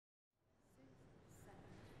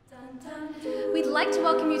We'd like to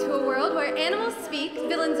welcome you to a world where animals speak,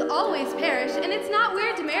 villains always perish, and it's not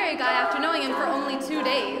weird to marry a guy after knowing him for only 2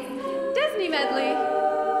 days. Disney Medley.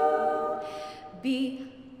 Be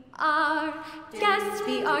our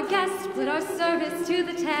guest, put our service to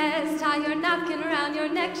the test. Tie your napkin around your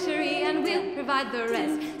neck, cherie, and we'll provide the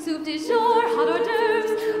rest. Soup du jour, hot hors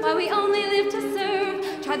d'oeuvres, why we only live to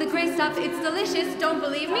serve. Try the gray stuff, it's delicious. Don't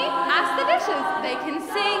believe me? Ask the dishes. They can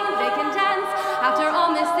sing, they can dance. After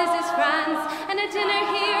all this is France, and a dinner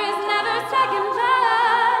here is never second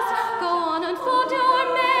best. Go on, unfold your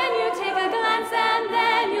menu, take a glance, and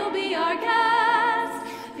then you'll be our guest.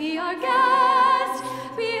 Be our guest,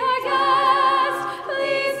 be our guest,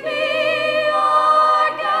 please be our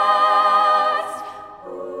guest.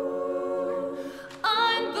 Ooh.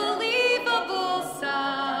 Unbelievable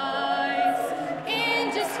sights,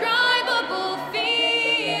 indescribable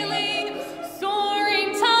feeling, soaring,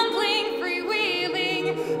 tumbling, freewheeling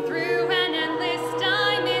through an endless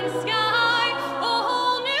diamond sky. A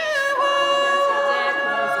whole new world,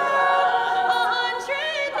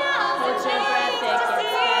 100,000 things to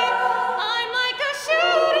see. I'm like a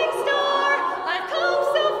shooting star, I've come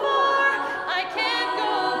so far, I can't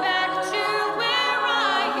go back to where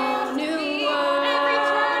I used to be. Every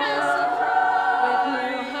turn is a pro, with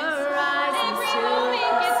new horizons. Every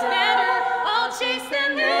moment gets better, I'll chase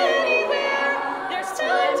them anywhere. There's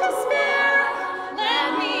time to spare, let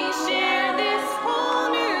me share this whole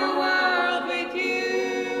new world with you.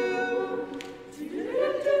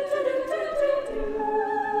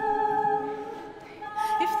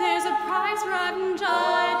 If there's a prize right in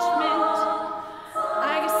judgment,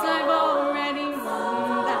 I guess I've already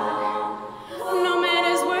won that. No man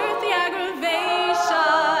is worth the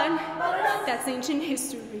aggravation. That's ancient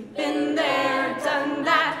history. Been there, done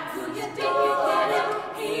that. Who you think you're kidding?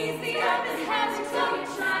 He's the earth that has it, so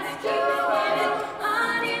you're trying to keep it hidden.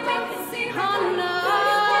 Honey, we can see it. Oh no.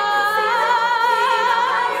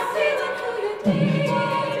 How you're feeling, who you think you're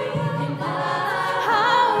kidding?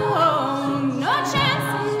 Oh, no chance,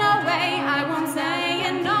 no way, I won't say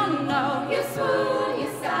it, no, no. You swoon, you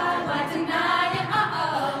sigh, why deny it?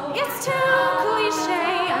 Uh-oh. It's too cliche,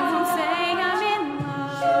 I won't say I'm in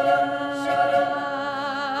love.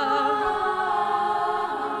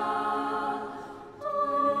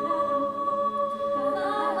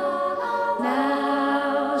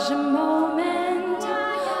 Now's your moment,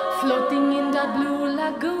 floating in that blue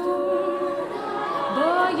lagoon.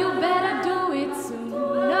 Boy, you better do it soon.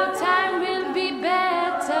 No time will be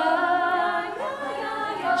better.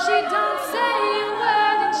 She don't say a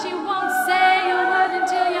word, and she won't say a word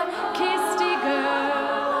until you kissed the girl.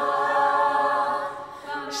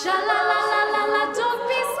 Sha la la la la la, don't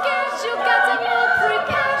be scared. You got to be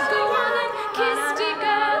prepared. Go on and kiss the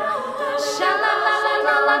girl. Sha la la la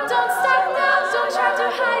la la, don't stop now. Don't try to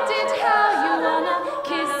hide it. How you wanna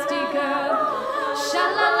kiss the girl? Sha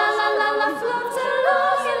la la la la la, float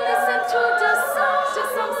along and listen to the song. The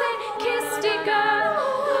song say kiss the girl.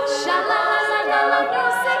 Sha la la la la la,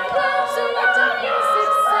 music plays, so let the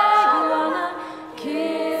music say you wanna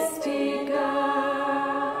kiss the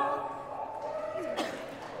girl.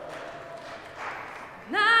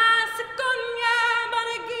 Nasakonya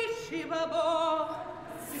banagishi babo.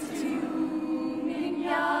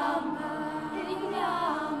 Minyama,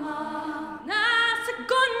 minyama.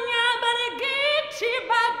 Nasakonya banagishi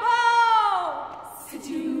babo.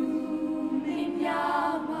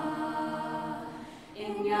 Minyama,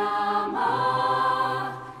 inyama,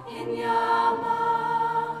 inyama,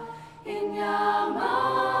 inyama,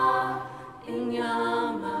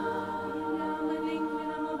 inyama.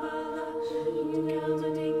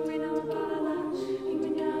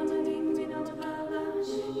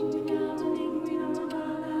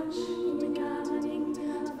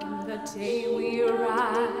 From the day we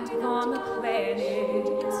arrived on the planet,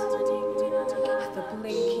 the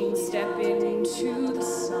blinking step into the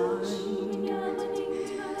sun,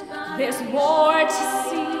 there's more to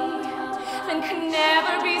see than can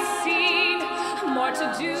never be seen, more to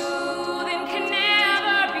do